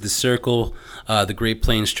 this is The Circle, the Great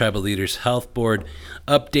Plains Tribal Leaders Health Board.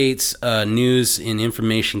 Updates, news, and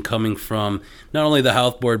information coming from not only the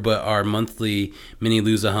Health Board, but our monthly Mini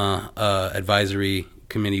Luzahan Advisory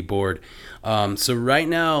Committee Board. So right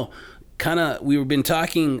now, we've been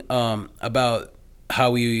talking about how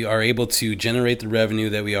we are able to generate the revenue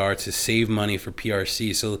that we are to save money for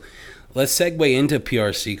PRC. So let's segue into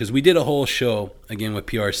PRC, because we did a whole show again with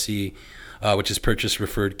PRC, which is Purchase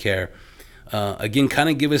Referred Care. Again, kind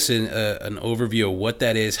of give us an overview of what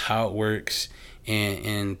that is, how it works,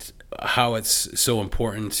 and how it's so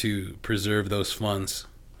important to preserve those funds.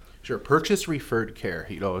 Sure. Purchase referred care,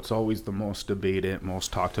 it's always the most debated,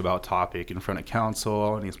 most talked about topic in front of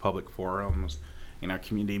council, in these public forums, in our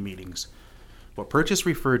community meetings. What purchase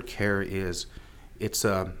referred care is, it's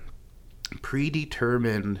a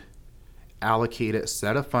predetermined, allocated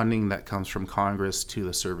set of funding that comes from Congress to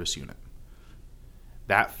the service unit.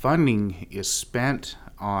 That funding is spent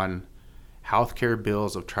on healthcare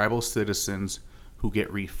bills of tribal citizens who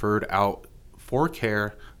get referred out for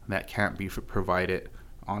care that can't be provided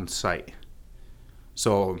on site.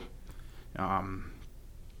 So, I'm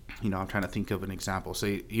trying to think of an example.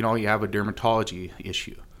 Say, you have a dermatology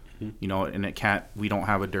issue, and we don't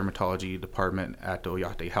have a dermatology department at the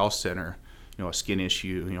Oyate Health Center, a skin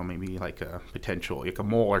issue, maybe like a potential, like a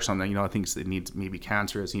mole or something, thinks it needs maybe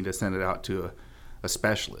cancerous, you need to send it out to a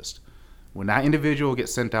specialist. When that individual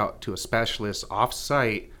gets sent out to a specialist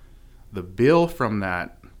off-site, the bill from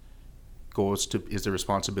that is the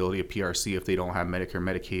responsibility of PRC if they don't have Medicare,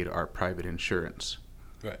 Medicaid, or private insurance.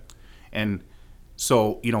 Right. And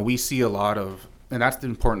so, we see a lot of, and that's the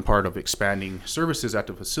important part of expanding services at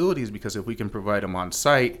the facilities, because if we can provide them on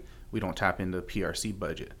site, we don't tap into the PRC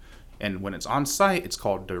budget. And when it's on site, it's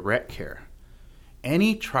called direct care.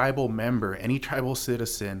 Any tribal member, any tribal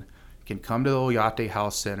citizen can come to the Oyate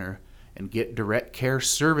Health Center and get direct care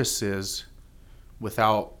services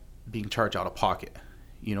without being charged out of pocket.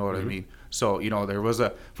 You know what I mean? So, there was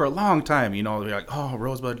for a long time, they're like, oh,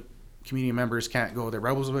 Rosebud community members can't go there.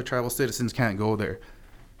 Rosebud tribal citizens can't go there.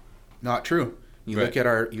 Not true. You look at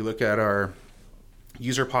our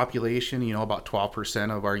user population, about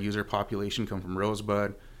 12% of our user population come from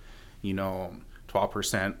Rosebud,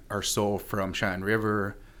 12% or so from Shannon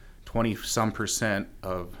River, 20-some%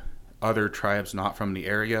 of other tribes not from the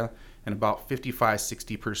area, and about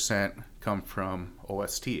 55-60% come from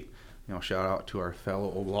OST. Shout out to our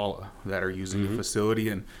fellow Oglala that are using the facility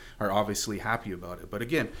and are obviously happy about it. But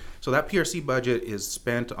again, so that PRC budget is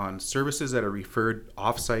spent on services that are referred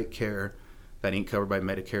off-site care that ain't covered by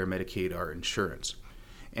Medicare, Medicaid, or insurance.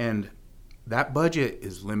 And that budget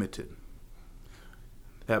is limited.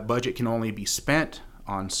 That budget can only be spent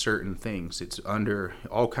on certain things. It's under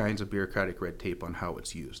all kinds of bureaucratic red tape on how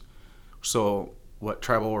it's used. So what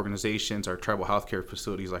tribal organizations or tribal healthcare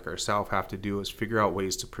facilities like ourselves have to do is figure out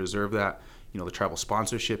ways to preserve that. The tribal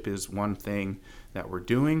sponsorship is one thing that we're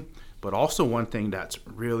doing, but also one thing that's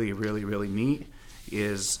really, really, really neat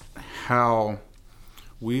is how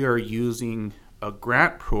we are using a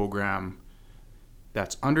grant program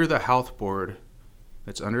that's under the health board,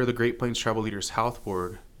 that's under the Great Plains Tribal Leaders Health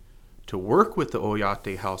Board, to work with the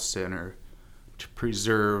Oyate Health Center to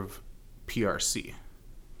preserve PRC.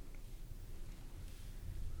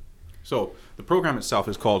 So the program itself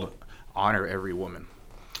is called Honor Every Woman,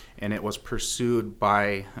 and it was pursued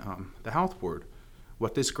by the health board.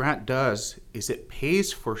 What this grant does is it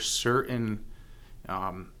pays for certain,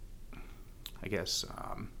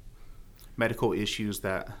 medical issues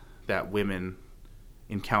that women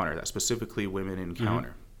encounter, that specifically women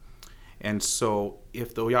encounter. And so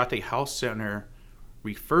if the Oyate Health Center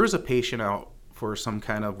refers a patient out for some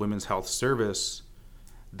kind of women's health service,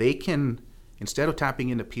 they can, instead of tapping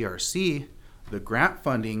into PRC, the grant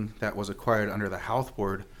funding that was acquired under the health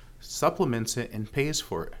board supplements it and pays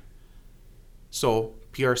for it. So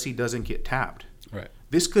PRC doesn't get tapped. Right.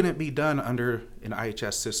 This couldn't be done under an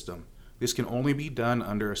IHS system. This can only be done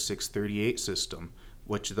under a 638 system,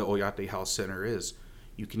 which the Oyate Health Center is.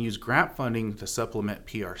 You can use grant funding to supplement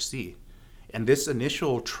PRC. And this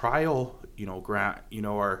initial trial, grant,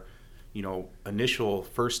 our, initial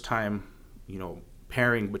first time,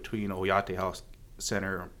 pairing between Oyate Health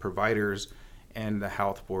Center providers and the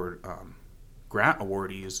health board grant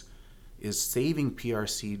awardees is saving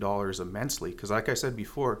PRC dollars immensely. Because like I said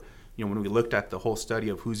before, when we looked at the whole study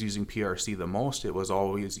of who's using PRC the most, it was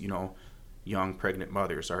always, young pregnant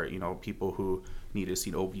mothers or, people who need to see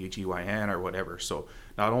an OBGYN or whatever. So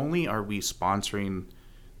not only are we sponsoring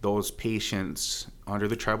those patients under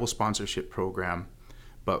the tribal sponsorship program,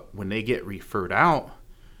 but when they get referred out,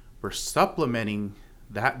 we're supplementing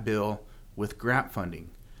that bill with grant funding.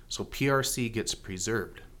 So PRC gets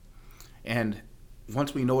preserved. And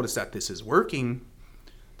once we notice that this is working,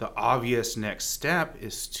 the obvious next step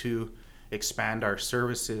is to expand our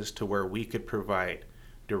services to where we could provide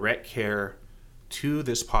direct care to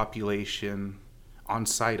this population on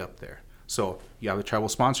site up there. So you have the tribal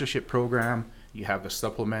sponsorship program, you have the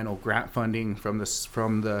supplemental grant funding from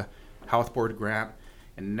the health board grant,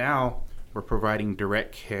 And now we're providing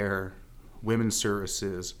direct care, women's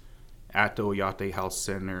services at the Oyate Health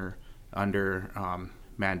Center under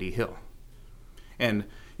Mandy Hill. And,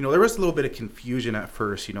 there was a little bit of confusion at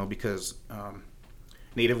first, because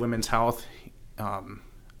Native Women's Health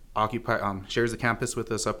shares the campus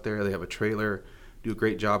with us up there. They have a trailer, do a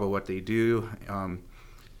great job of what they do.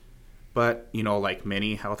 But, like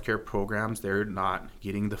many healthcare programs, they're not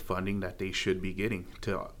getting the funding that they should be getting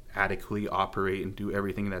to adequately operate and do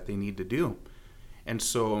everything that they need to do. And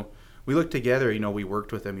so we looked together, we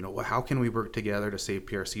worked with them, how can we work together to save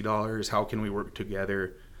PRC dollars? How can we work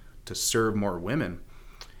together to serve more women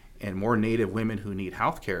and more Native women who need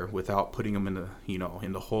healthcare without putting them in the,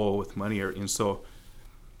 in the hole with money? And so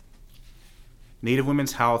Native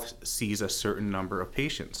Women's Health sees a certain number of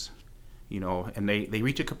patients. And they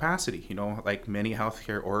reach a capacity, like many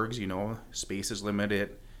healthcare orgs, space is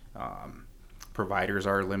limited, providers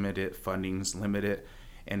are limited, funding's limited.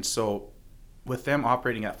 And so with them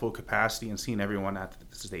operating at full capacity and seeing everyone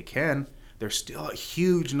as they can, there's still a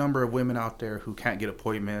huge number of women out there who can't get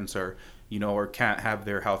appointments or can't have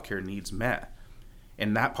their healthcare needs met.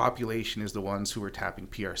 And that population is the ones who are tapping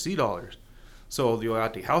PRC dollars. So the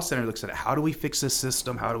Oyate Health Center looks at how do we fix this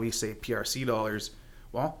system? How do we save PRC dollars?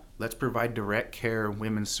 Well, let's provide direct care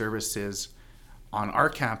women's services on our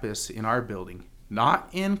campus in our building, not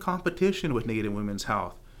in competition with Native Women's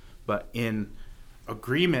Health, but in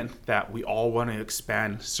agreement that we all want to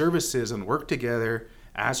expand services and work together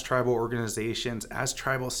as tribal organizations, as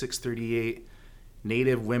Tribal 638,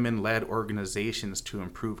 Native women-led organizations to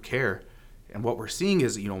improve care. And what we're seeing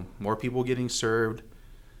is, more people getting served,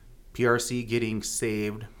 PRC getting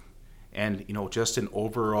saved, and, just an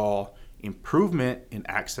overall improvement in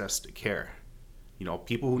access to care.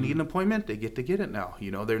 People who need an appointment, they get to get it now.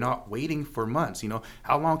 They're not waiting for months.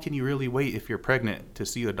 How long can you really wait if you're pregnant to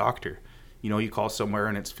see a doctor? You call somewhere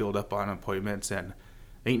and it's filled up on appointments, and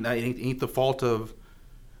it ain't the fault of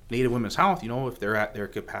Native Women's Health. If they're at their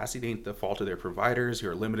capacity, it ain't the fault of their providers who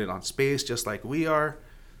are limited on space, just like we are.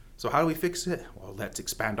 So how do we fix it? Well, let's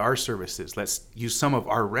expand our services. Let's use some of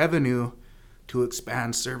our revenue to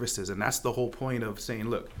expand services. And that's the whole point of saying,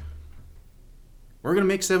 look, we're going to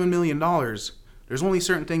make $7 million. There's only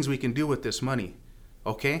certain things we can do with this money.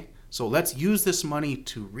 Okay? So let's use this money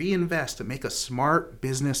to reinvest, to make a smart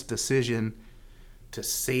business decision to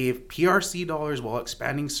save PRC dollars while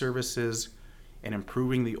expanding services and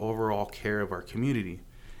improving the overall care of our community.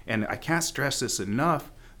 And I can't stress this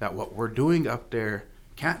enough that what we're doing up there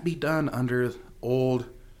can't be done under old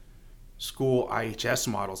school IHS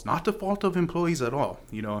models. Not the fault of employees at all.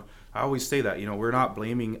 I always say that, we're not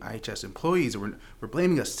blaming IHS employees, we're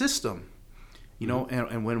blaming a system.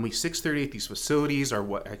 And when we 638 these facilities,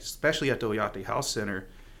 especially at the Oyate Health Center,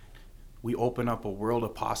 we open up a world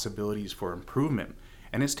of possibilities for improvement.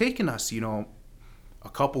 And it's taken us, a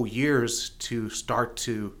couple years to start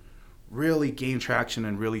to really gain traction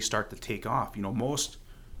and really start to take off.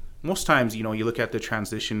 Most times, you look at the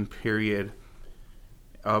transition period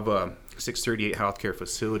of a 638 healthcare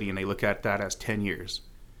facility and they look at that as 10 years.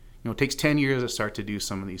 It takes 10 years to start to do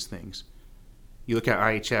some of these things. You look at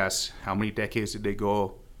IHS, how many decades did they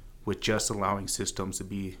go with just allowing systems to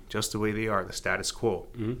be just the way they are, the status quo?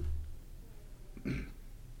 Mm-hmm.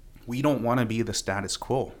 We don't want to be the status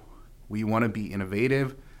quo. We want to be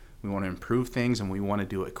innovative, we want to improve things, and we want to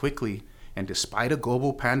do it quickly. And despite a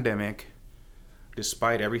global pandemic,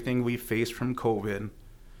 despite everything we've faced from COVID,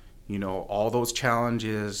 all those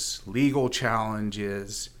challenges, legal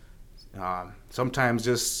challenges, sometimes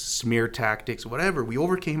just smear tactics, whatever, we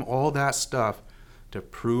overcame all that stuff to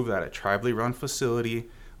prove that a tribally run facility,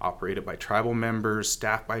 operated by tribal members,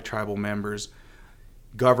 staffed by tribal members,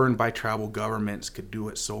 governed by tribal governments, could do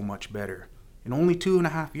it so much better. In only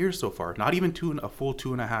 2.5 years so far, not even a full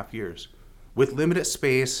 2.5 years, with limited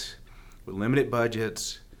space, with limited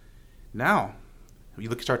budgets. Now, if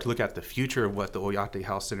you start to look at the future of what the Oyate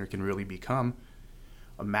Health Center can really become,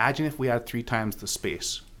 imagine if we had 3 times the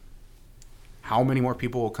space. How many more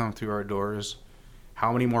people will come through our doors?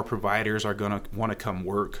 How many more providers are going to want to come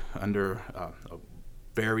work under a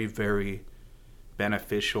very, very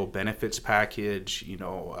beneficial benefits package,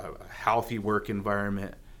 a healthy work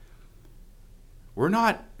environment? We're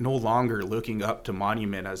no longer looking up to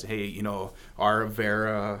Monument as, hey, our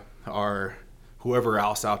Vera, our whoever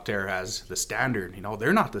else out there as the standard.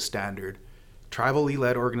 They're not the standard. Tribally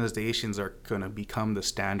led organizations are going to become the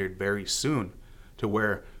standard very soon, to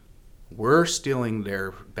where we're stealing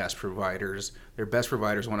their best providers. Their best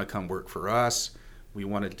providers want to come work for us. We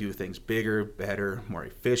want to do things bigger, better, more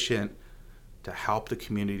efficient to help the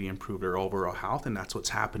community improve their overall health. And that's what's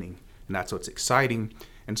happening. And that's what's exciting.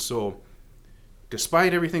 And so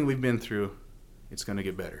despite everything we've been through, it's going to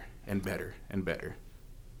get better and better and better.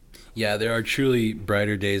 Yeah, there are truly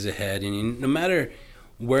brighter days ahead. And no matter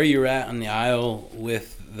where you're at on the aisle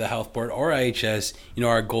with the health board or IHS,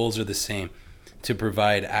 our goals are the same: to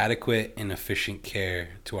provide adequate and efficient care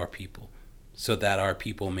to our people so that our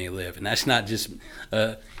people may live. And that's not just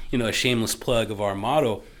a shameless plug of our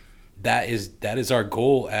motto. That is our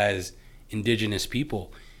goal as Indigenous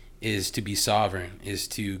people, is to be sovereign, is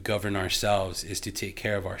to govern ourselves, is to take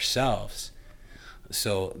care of ourselves.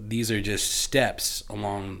 So these are just steps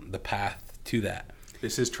along the path to that.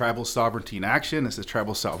 This is tribal sovereignty in action. This is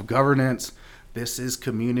tribal self-governance. This is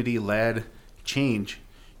community-led change.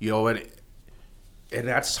 And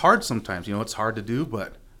that's hard sometimes. It's hard to do,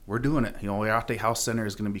 but we're doing it. Oyate Health Center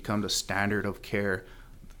is going to become the standard of care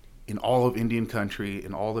in all of Indian country,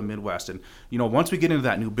 in all the Midwest. And, once we get into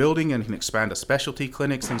that new building and can expand to specialty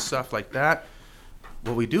clinics and stuff like that,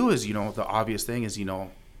 what we do is, the obvious thing is,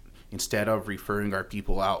 instead of referring our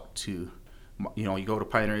people out to, you go to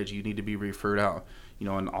Pine Ridge, you need to be referred out,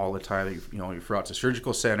 and all the time, you refer out to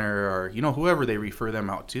surgical center or, whoever they refer them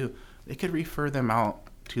out to, they could refer them out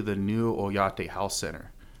to the new Oyate Health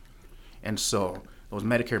Center. And so those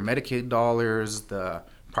Medicare, Medicaid dollars, the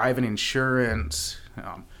private insurance,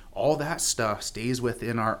 all that stuff stays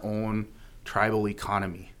within our own tribal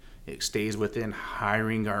economy. It stays within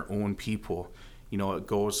hiring our own people. It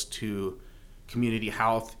goes to community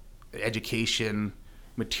health, education,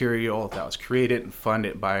 material that was created and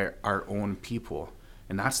funded by our own people.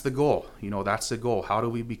 And that's the goal. That's the goal. How do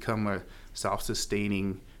we become a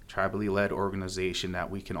self-sustaining, tribally led organization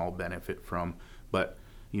that we can all benefit from? But,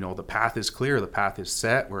 the path is clear. The path is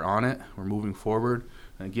set. We're on it. We're moving forward.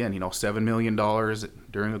 And again, $7 million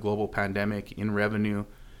during a global pandemic in revenue,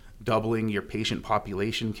 doubling your patient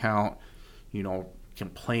population count.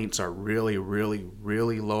 Complaints are really, really,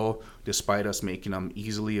 really low, despite us making them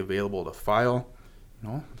easily available to file.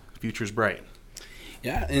 The future's bright.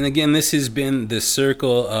 Yeah, and again, this has been the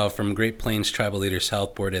Circle from Great Plains Tribal Leaders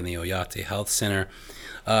Health Board and the Oyate Health Center.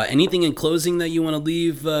 Anything in closing that you want to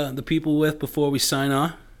leave the people with before we sign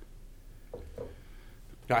off?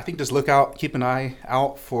 I think just keep an eye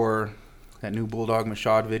out for that new Bulldog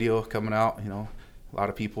Mashad video coming out. A lot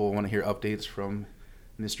of people want to hear updates from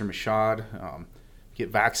Mr. Mashad. Get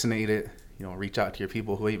vaccinated. Reach out to your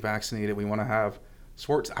people who ain't vaccinated. We want to have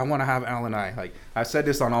sports. I want to have Al and I. Like I've said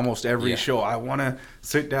this on almost every show. I want to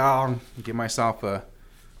sit down, give myself a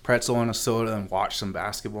pretzel and a soda, and watch some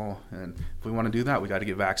basketball. And if we want to do that, we got to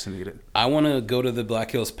get vaccinated. I want to go to the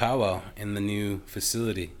Black Hills Powwow in the new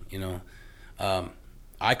facility.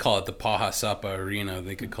 I call it the Paha Sapa Arena.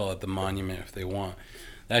 They could call it the Monument if they want.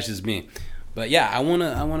 That's just me. But yeah, I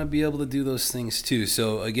wanna be able to do those things too.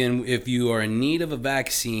 So again, if you are in need of a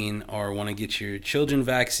vaccine or want to get your children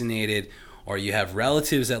vaccinated, or you have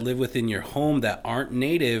relatives that live within your home that aren't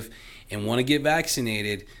native and want to get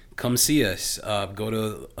vaccinated, come see us. Go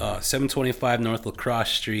to 725 North La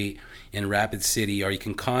Crosse Street in Rapid City, or you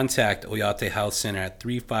can contact Oyate Health Center at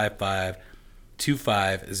 355-2500.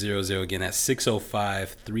 Again, that's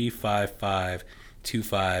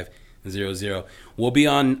 605-355-2500. We'll be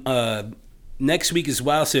on next week as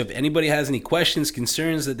well, so if anybody has any questions,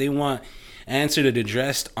 concerns that they want answered and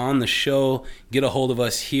addressed on the show, get a hold of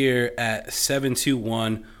us here at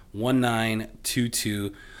 721-1922.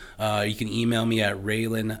 You can email me at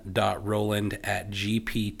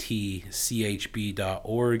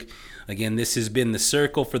raylan.roland@gptchb.org. Again, this has been the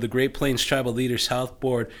Circle for the Great Plains Tribal Leaders Health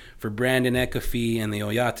Board. For Brandon Ekafi and the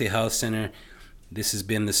Oyate Health Center, this has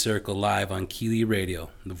been the Circle live on Keeley Radio,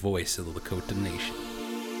 the voice of the Lakota Nation.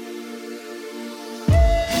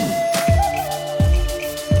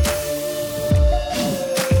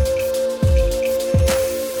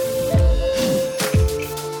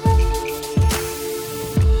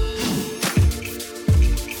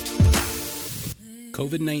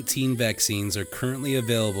 COVID-19 vaccines are currently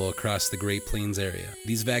available across the Great Plains area.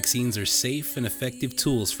 These vaccines are safe and effective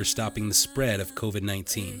tools for stopping the spread of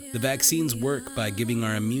COVID-19. The vaccines work by giving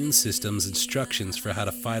our immune systems instructions for how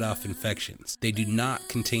to fight off infections. They do not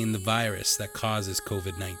contain the virus that causes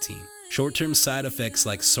COVID-19. Short-term side effects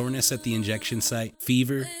like soreness at the injection site,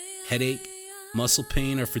 fever, headache, muscle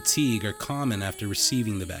pain, or fatigue are common after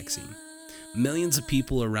receiving the vaccine. Millions of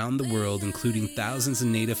people around the world, including thousands of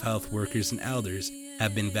Native health workers and elders,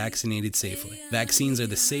 have been vaccinated safely. Vaccines are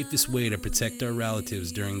the safest way to protect our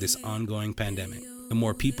relatives during this ongoing pandemic. The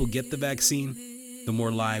more people get the vaccine, the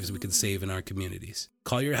more lives we can save in our communities.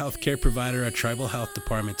 Call your healthcare provider or tribal health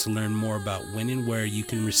department to learn more about when and where you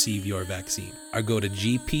can receive your vaccine. Or go to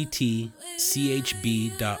gptchb.org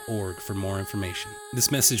for more information. This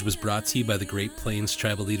message was brought to you by the Great Plains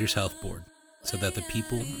Tribal Leaders Health Board. so that the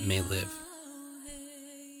people may live.